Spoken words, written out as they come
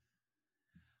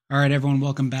All right, everyone,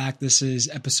 welcome back. This is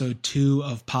episode 2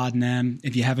 of Pod Nem.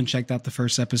 If you haven't checked out the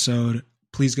first episode,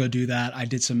 please go do that. I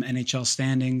did some NHL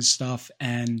standings stuff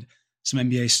and some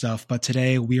NBA stuff, but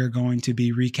today we are going to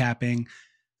be recapping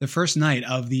the first night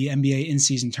of the NBA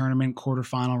in-season tournament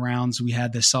quarterfinal rounds. We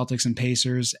had the Celtics and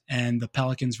Pacers and the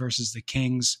Pelicans versus the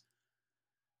Kings.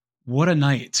 What a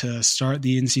night to start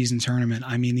the in-season tournament.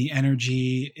 I mean, the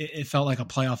energy, it felt like a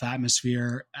playoff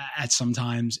atmosphere at some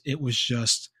times. It was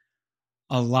just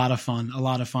a lot of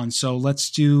fun. So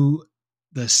let's do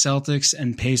the Celtics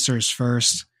and Pacers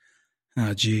first.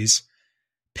 Oh, geez.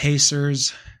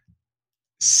 Pacers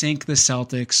sink the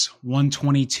Celtics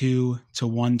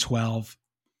 122-112.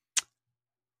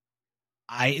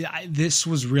 This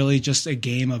was really just a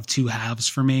game of two halves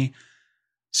for me.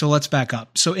 So let's back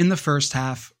up. So in the first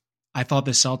half, I thought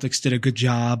the Celtics did a good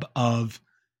job of,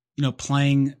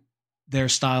 playing their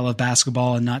style of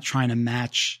basketball and not trying to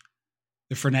match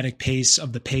the frenetic pace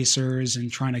of the Pacers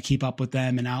and trying to keep up with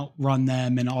them and outrun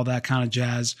them and all that kind of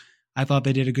jazz. I thought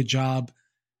they did a good job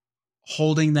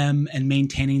holding them and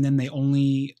maintaining them. They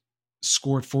only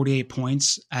scored 48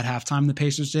 points at halftime, the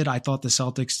Pacers did. I thought the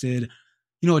Celtics did,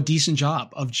 a decent job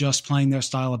of just playing their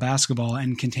style of basketball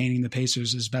and containing the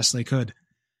Pacers as best they could.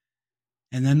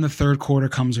 And then the third quarter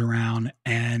comes around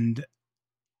and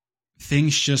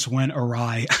things just went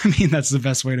awry. I mean, that's the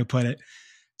best way to put it.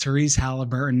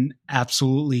 Haliburton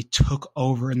absolutely took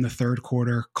over in the third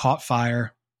quarter, caught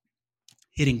fire,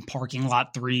 hitting parking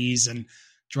lot threes and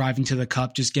driving to the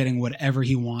cup, just getting whatever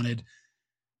he wanted.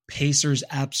 Pacers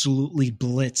absolutely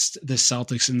blitzed the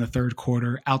Celtics in the third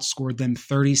quarter, outscored them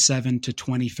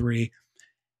 37-23.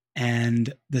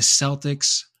 And the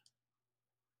Celtics,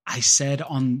 I said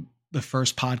on the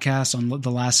first podcast, on the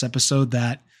last episode,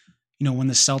 that when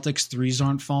the Celtics threes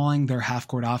aren't falling, their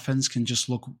half-court offense can just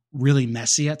look really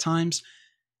messy at times.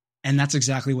 And that's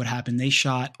exactly what happened. They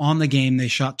shot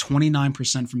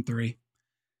 29% from three,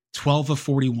 12 of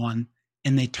 41,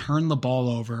 and they turned the ball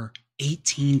over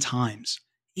 18 times.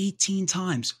 18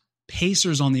 times.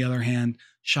 Pacers, on the other hand,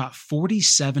 shot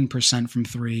 47% from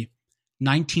three,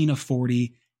 19 of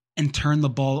 40, and turned the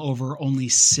ball over only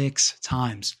 6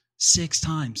 times. 6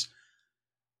 times.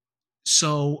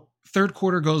 So third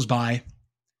quarter goes by.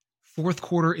 Fourth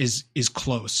quarter is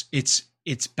close.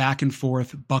 It's back and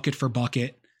forth, bucket for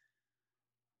bucket.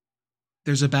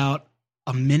 There's about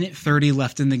a minute 30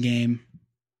 left in the game.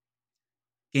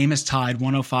 Game is tied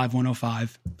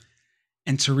 105-105.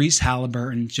 And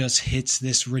Haliburton just hits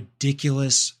this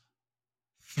ridiculous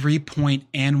 3-point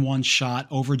and one shot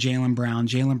over Jaylen Brown.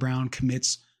 Jaylen Brown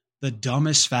commits the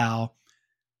dumbest foul,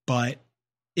 but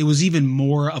it was even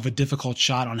more of a difficult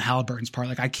shot on Haliburton's part.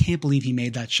 Like, I can't believe he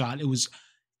made that shot. It was,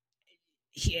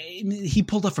 he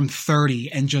pulled up from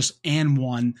 30 and just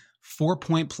one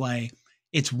 4-point play.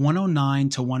 It's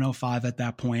 109-105 at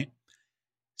that point.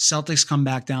 Celtics come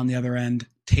back down the other end.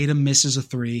 Tatum misses a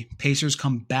three. Pacers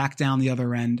come back down the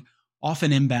other end off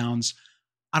an inbounds.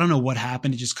 I don't know what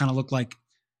happened. It just kind of looked like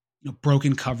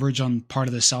broken coverage on part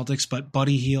of the Celtics, but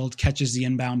Buddy Hield catches the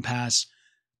inbound pass,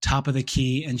 top of the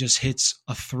key, and just hits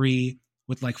a three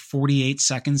with like 48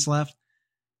 seconds left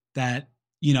that,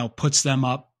 puts them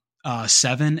up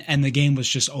 7. And the game was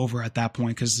just over at that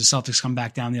point because the Celtics come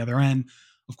back down the other end.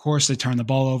 Of course, they turn the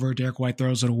ball over. Derek White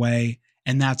throws it away,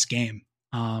 and that's game.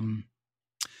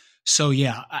 So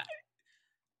yeah,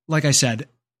 like I said,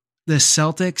 the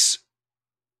Celtics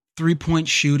 3-point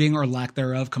shooting or lack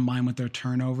thereof combined with their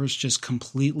turnovers just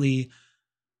completely,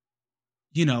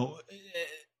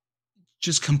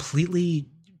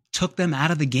 took them out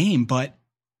of the game. But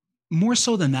more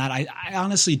so than that, I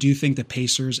honestly do think the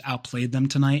Pacers outplayed them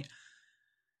tonight.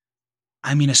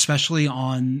 I mean, especially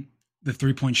on the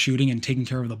 3-point shooting and taking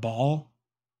care of the ball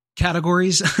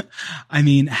categories. I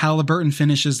mean, Haliburton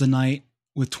finishes the night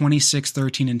with 26,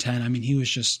 13, and 10. I mean, he was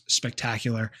just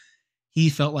spectacular. He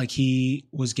felt like he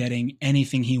was getting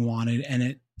anything he wanted,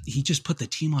 and he just put the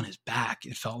team on his back.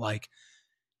 It felt like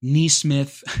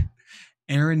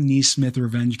Aaron Nesmith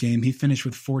revenge game. He finished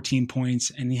with 14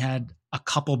 points, and he had a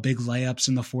couple big layups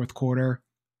in the fourth quarter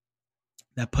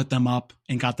that put them up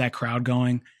and got that crowd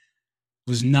going.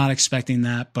 Was not expecting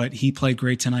that, but he played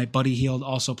great tonight. Buddy Hield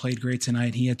also played great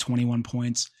tonight. He had 21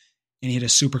 points, and he had a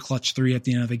super clutch three at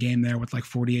the end of the game there with like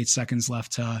 48 seconds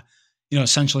left to,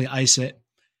 essentially ice it.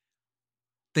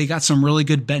 They got some really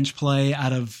good bench play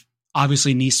out of,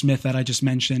 obviously, Nesmith that I just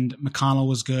mentioned. McConnell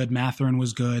was good. Mathurin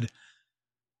was good.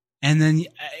 And then,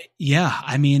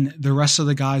 the rest of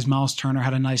the guys, Miles Turner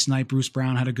had a nice night. Bruce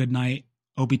Brown had a good night.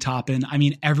 Obi Toppin. I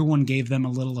mean, everyone gave them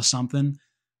a little of something,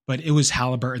 but it was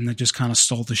Haliburton that just kind of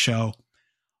stole the show.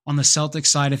 On the Celtics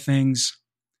side of things,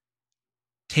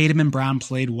 Tatum and Brown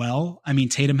played well. I mean,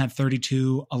 Tatum had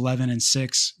 32, 11, and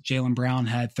 6. Jaylen Brown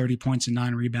had 30 points and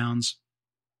 9 rebounds.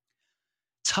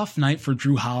 Tough night for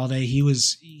Drew Holiday. He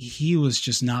was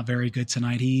just not very good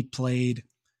tonight. He played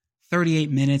 38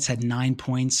 minutes, had 9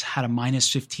 points, had a minus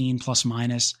 15 plus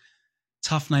minus.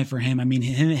 Tough night for him. I mean,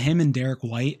 him and Derek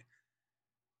White.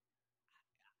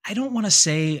 I don't want to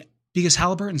say, because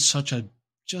Haliburton's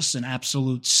just an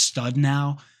absolute stud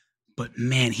now, but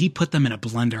man, he put them in a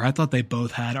blender. I thought they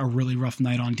both had a really rough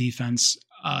night on defense,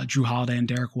 Drew Holiday and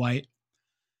Derek White.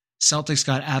 Celtics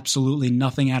got absolutely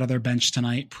nothing out of their bench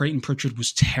tonight. Peyton Pritchard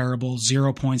was terrible,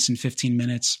 0 points in 15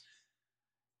 minutes.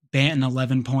 Banton,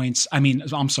 11 points.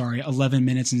 11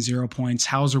 minutes and 0 points.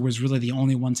 Hauser was really the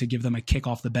only one to give them a kick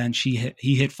off the bench. He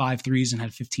hit 5 threes and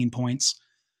had 15 points.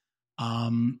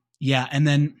 And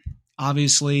then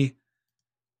obviously,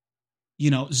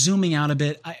 zooming out a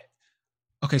bit,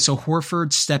 so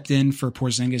Horford stepped in for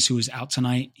Porzingis, who was out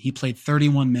tonight. He played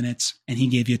 31 minutes, and he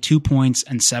gave you 2 points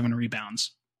and 7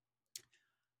 rebounds.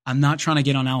 I'm not trying to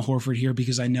get on Al Horford here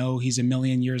because I know he's a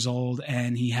million years old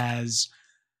and he has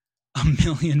a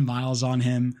million miles on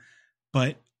him,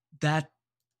 but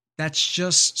that's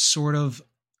just sort of,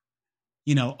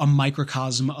 a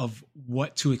microcosm of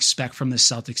what to expect from the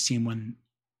Celtics team when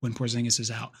Porzingis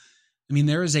is out. I mean,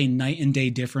 there is a night and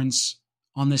day difference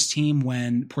on this team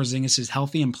when Porzingis is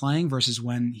healthy and playing versus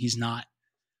when he's not.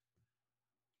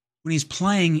 When he's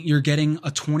playing, you're getting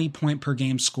a 20-point per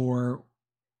game score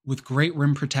with great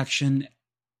rim protection,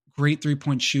 great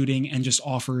three-point shooting, and just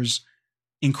offers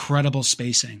incredible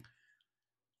spacing.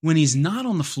 When he's not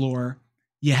on the floor,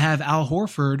 you have Al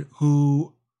Horford,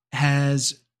 who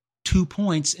has 2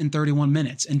 points in 31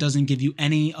 minutes and doesn't give you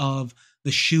any of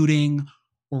the shooting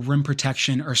or rim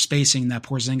protection or spacing that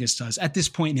Porzingis does at this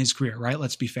point in his career, right?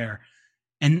 Let's be fair.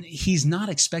 And he's not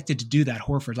expected to do that,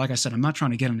 Horford. Like I said, I'm not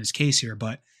trying to get on his case here,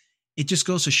 but it just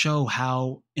goes to show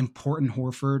how important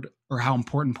Horford or how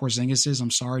important Porzingis is,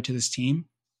 to this team.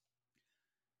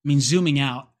 I mean, zooming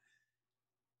out,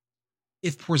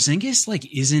 if Porzingis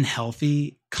isn't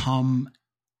healthy come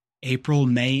April,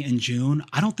 May, and June,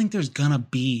 I don't think there's going to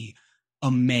be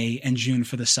a May and June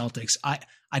for the Celtics.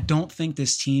 I don't think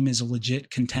this team is a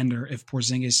legit contender if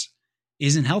Porzingis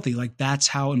isn't healthy. That's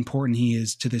how important he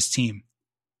is to this team.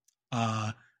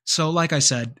 So like I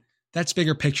said, that's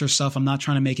bigger picture stuff. I'm not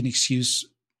trying to make an excuse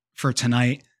for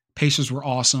tonight. Pacers were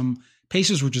awesome.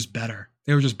 Pacers were just better.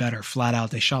 They were just better, flat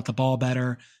out. They shot the ball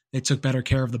better. They took better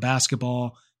care of the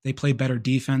basketball. They played better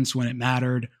defense when it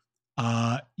mattered.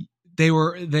 They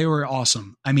were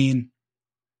awesome. I mean,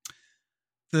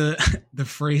 the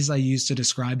phrase I used to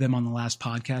describe them on the last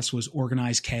podcast was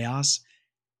organized chaos.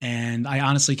 And I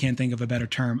honestly can't think of a better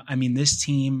term. I mean, this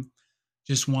team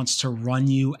just wants to run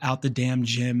you out the damn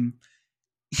gym.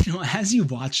 As you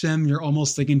watch them, you're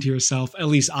almost thinking to yourself, at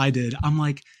least I did, I'm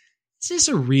like, is this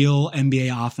a real NBA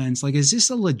offense? Is this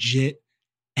a legit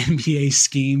NBA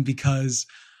scheme? Because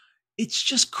it's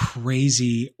just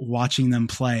crazy watching them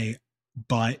play,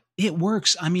 but it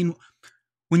works. I mean,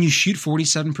 when you shoot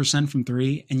 47% from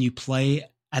three and you play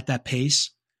at that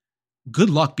pace, good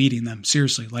luck beating them.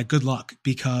 Seriously, good luck,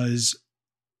 because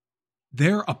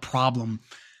they're a problem.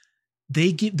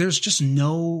 There's just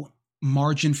no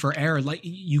margin for error.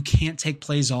 You can't take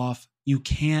plays off. You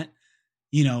can't,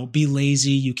 be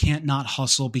lazy. You can't not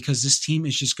hustle, because this team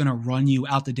is just going to run you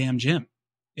out the damn gym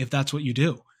if that's what you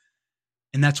do.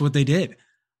 And that's what they did.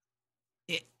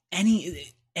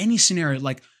 Any scenario,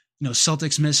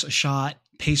 Celtics miss a shot,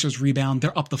 Pacers rebound,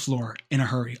 they're up the floor in a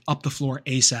hurry, up the floor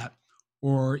ASAP.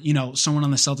 Or, someone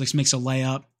on the Celtics makes a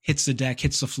layup, hits the deck,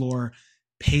 hits the floor.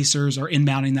 Pacers are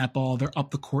inbounding that ball. They're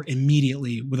up the court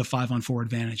immediately with a 5-on-4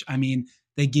 advantage. I mean,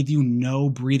 they give you no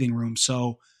breathing room.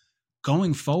 So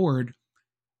going forward,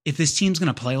 if this team's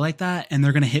going to play like that and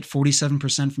they're going to hit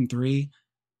 47% from three,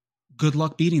 good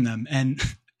luck beating them. And,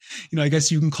 I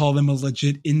guess you can call them a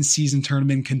legit in-season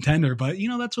tournament contender, but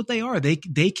that's what they are. They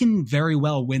can very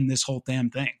well win this whole damn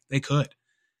thing. They could.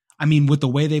 I mean, with the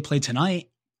way they played tonight,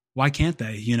 why can't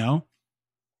they,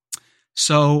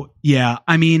 So, yeah,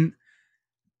 I mean,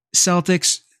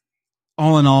 Celtics,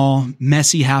 all in all,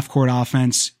 messy half-court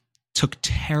offense, took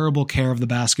terrible care of the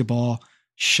basketball,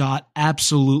 shot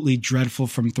absolutely dreadful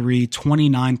from three,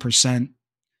 29%.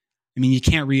 I mean, you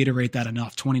can't reiterate that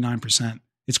enough, 29%.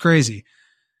 It's crazy.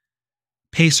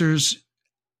 Pacers,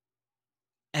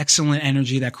 excellent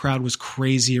energy. That crowd was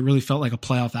crazy. It really felt like a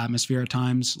playoff atmosphere at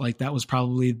times. That was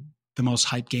probably the most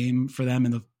hyped game for them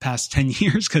in the past 10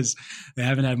 years because they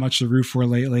haven't had much to root for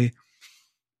lately.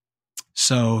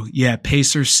 So, yeah,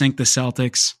 Pacers sink the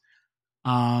Celtics.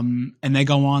 And they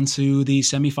go on to the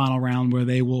semifinal round where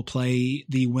they will play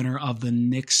the winner of the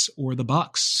Knicks or the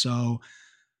Bucks. So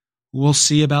we'll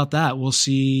see about that. We'll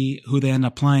see who they end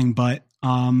up playing. But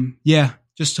yeah,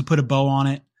 just to put a bow on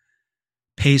it,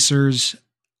 Pacers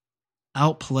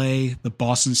outplay the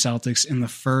Boston Celtics in the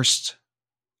first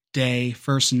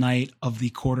night of the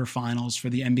quarterfinals for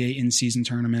the NBA in-season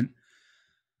tournament.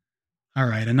 All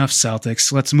right, enough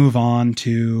Celtics. Let's move on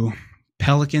to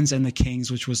Pelicans and the Kings,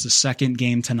 which was the second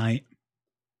game tonight.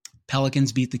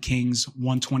 Pelicans beat the Kings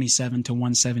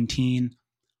 127-117.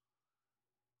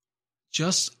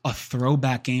 Just a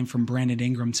throwback game from Brandon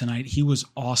Ingram tonight. He was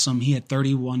awesome. He had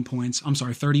 30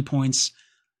 points,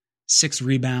 6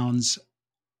 rebounds,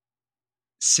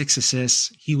 6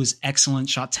 assists. He was excellent.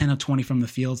 Shot 10 of 20 from the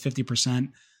field,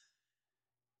 50%.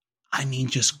 I mean,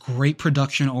 just great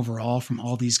production overall from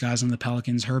all these guys on the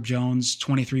Pelicans. Herb Jones,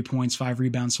 23 points, 5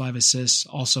 rebounds, 5 assists.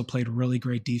 Also played really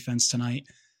great defense tonight.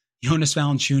 Jonas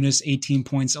Valanciunas, 18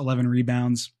 points, 11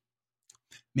 rebounds.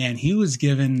 Man, he was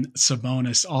giving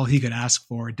Sabonis all he could ask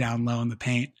for down low in the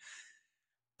paint.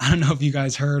 I don't know if you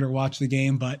guys heard or watched the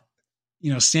game, but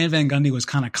Stan Van Gundy was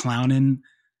kind of clowning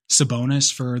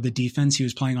Sabonis for the defense he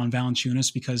was playing on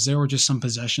Valanciunas, because there were just some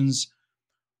possessions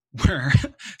where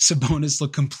Sabonis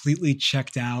looked completely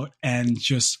checked out and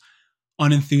just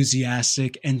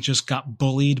unenthusiastic and just got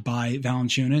bullied by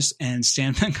Valanciunas, and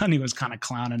Stan Van Gundy was kind of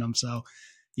clowning him. So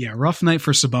yeah, rough night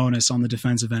for Sabonis on the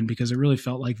defensive end, because it really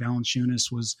felt like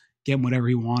Valanciunas was getting whatever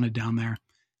he wanted down there.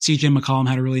 CJ McCollum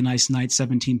had a really nice night,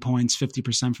 17 points,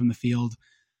 50% from the field.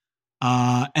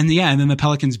 And then the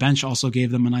Pelicans bench also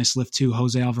gave them a nice lift too.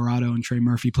 Jose Alvarado and Trey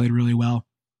Murphy played really well.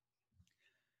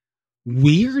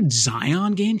 Weird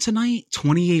Zion game tonight.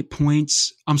 28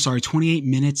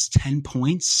 minutes, 10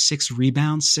 points, 6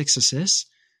 rebounds, 6 assists.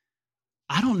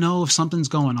 I don't know if something's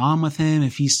going on with him,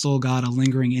 if he's still got a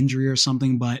lingering injury or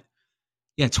something, but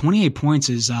yeah, 28 points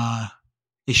is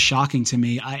shocking to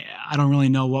me. I don't really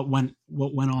know what went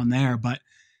on there, but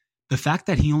the fact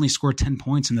that he only scored 10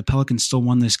 points and the Pelicans still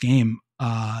won this game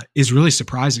is really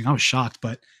surprising. I was shocked,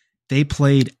 but they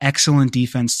played excellent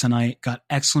defense tonight, got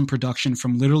excellent production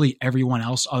from literally everyone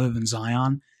else other than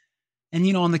Zion.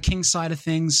 And, on the Kings side of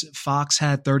things, Fox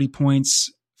had 30 points,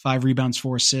 5 rebounds,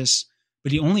 4 assists,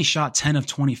 but he only shot 10 of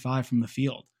 25 from the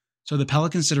field. So the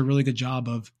Pelicans did a really good job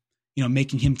of,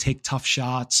 making him take tough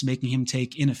shots, making him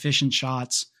take inefficient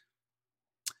shots.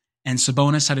 And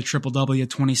Sabonis had a triple-double,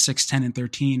 26, 10, and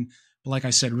 13. But like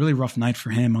I said, really rough night for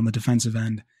him on the defensive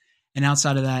end. And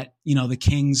outside of that, the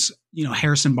Kings,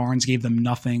 Harrison Barnes gave them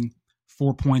nothing,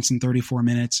 4 points in 34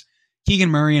 minutes. Keegan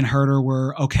Murray and Herter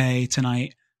were okay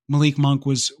tonight. Malik Monk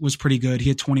was pretty good. He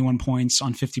had 21 points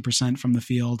on 50% from the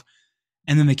field.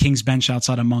 And then the Kings bench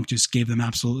outside of Monk just gave them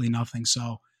absolutely nothing.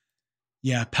 So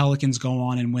yeah, Pelicans go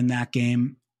on and win that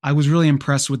game. I was really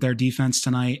impressed with their defense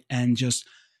tonight, and just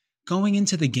going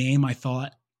into the game, I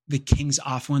thought the Kings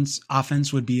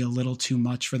offense would be a little too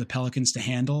much for the Pelicans to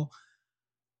handle.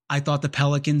 I thought the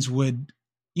Pelicans would,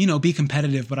 be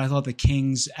competitive, but I thought the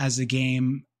Kings, as the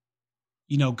game,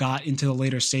 got into the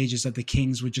later stages, that the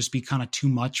Kings would just be kind of too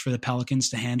much for the Pelicans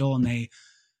to handle, and the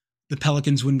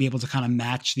Pelicans wouldn't be able to kind of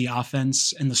match the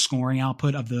offense and the scoring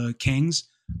output of the Kings.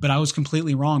 But I was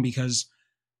completely wrong, because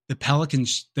the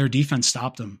Pelicans, their defense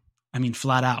stopped them. I mean,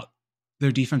 flat out.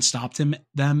 Their defense stopped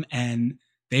them, and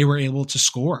they were able to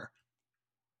score.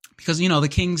 Because, the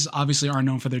Kings obviously aren't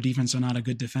known for their defense. They're not a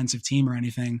good defensive team or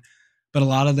anything. But a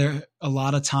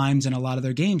lot of times in a lot of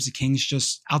their games, the Kings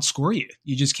just outscore you.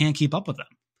 You just can't keep up with them.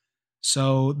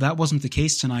 So that wasn't the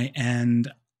case tonight. And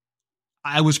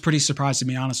I was pretty surprised, to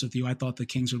be honest with you. I thought the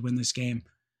Kings would win this game.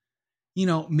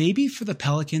 Maybe for the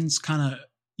Pelicans, kind of,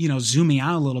 zooming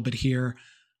out a little bit here,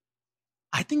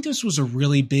 I think this was a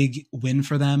really big win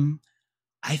for them.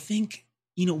 I think,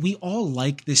 we all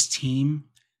like this team.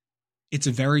 It's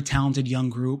a very talented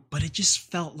young group, but it just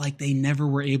felt like they never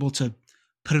were able to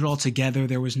put it all together.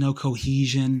 There was no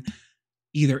cohesion.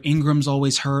 Either Ingram's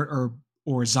always hurt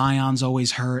or Zion's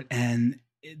always hurt. And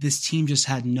this team just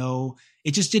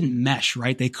it just didn't mesh,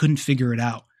 right? They couldn't figure it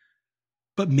out.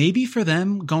 But maybe for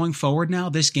them going forward now,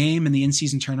 this game and the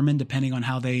in-season tournament, depending on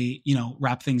how they,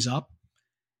 wrap things up,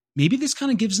 maybe this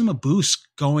kind of gives them a boost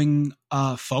going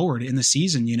forward in the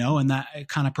season, and that it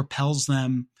kind of propels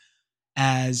them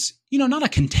as, not a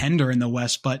contender in the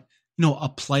West, but, a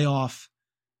playoff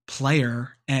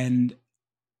player and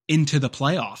into the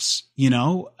playoffs.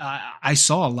 I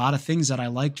saw a lot of things that I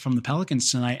liked from the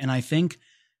Pelicans tonight, and I think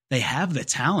they have the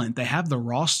talent, they have the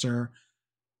roster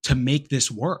to make this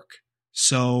work.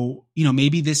 So,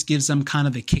 maybe this gives them kind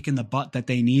of the kick in the butt that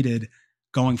they needed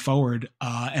going forward,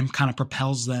 and kind of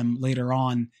propels them later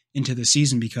on into the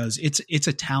season, because it's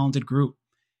a talented group.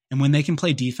 And when they can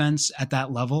play defense at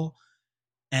that level,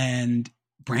 and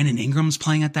Brandon Ingram's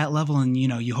playing at that level, and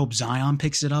you hope Zion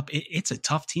picks it up, it's a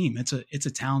tough team. It's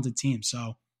a talented team.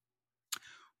 So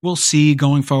we'll see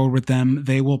going forward with them.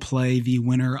 They will play the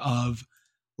winner of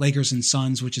Lakers and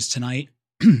Suns, which is tonight.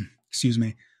 Excuse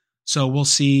me. So we'll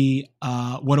see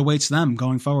what awaits them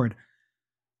going forward.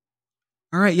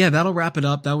 All right, yeah, that'll wrap it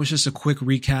up. That was just a quick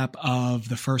recap of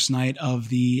the first night of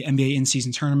the NBA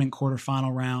in-season tournament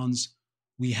quarterfinal rounds.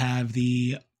 We have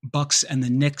the Bucks and the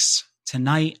Knicks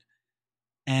tonight,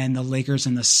 and the Lakers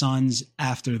and the Suns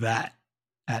after that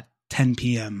at 10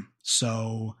 p.m.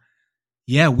 So,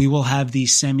 yeah, we will have the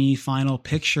semifinal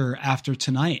picture after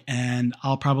tonight, and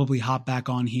I'll probably hop back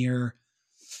on here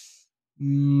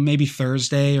maybe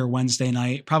Thursday or Wednesday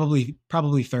night, probably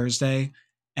Thursday,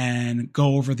 and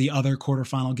go over the other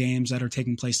quarterfinal games that are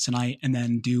taking place tonight, and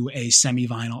then do a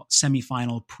semifinal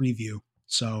preview.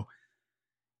 So,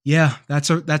 yeah, that's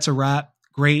a wrap.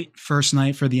 Great first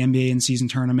night for the NBA in-season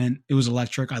tournament. It was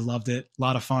electric. I loved it. A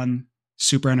lot of fun,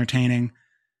 super entertaining.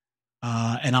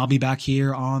 And I'll be back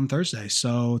here on Thursday.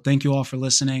 So thank you all for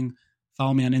listening.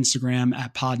 Follow me on Instagram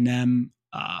at podnem.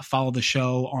 Follow the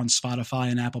show on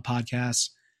Spotify and Apple Podcasts.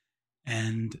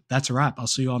 And that's a wrap. I'll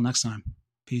see you all next time.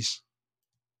 Peace.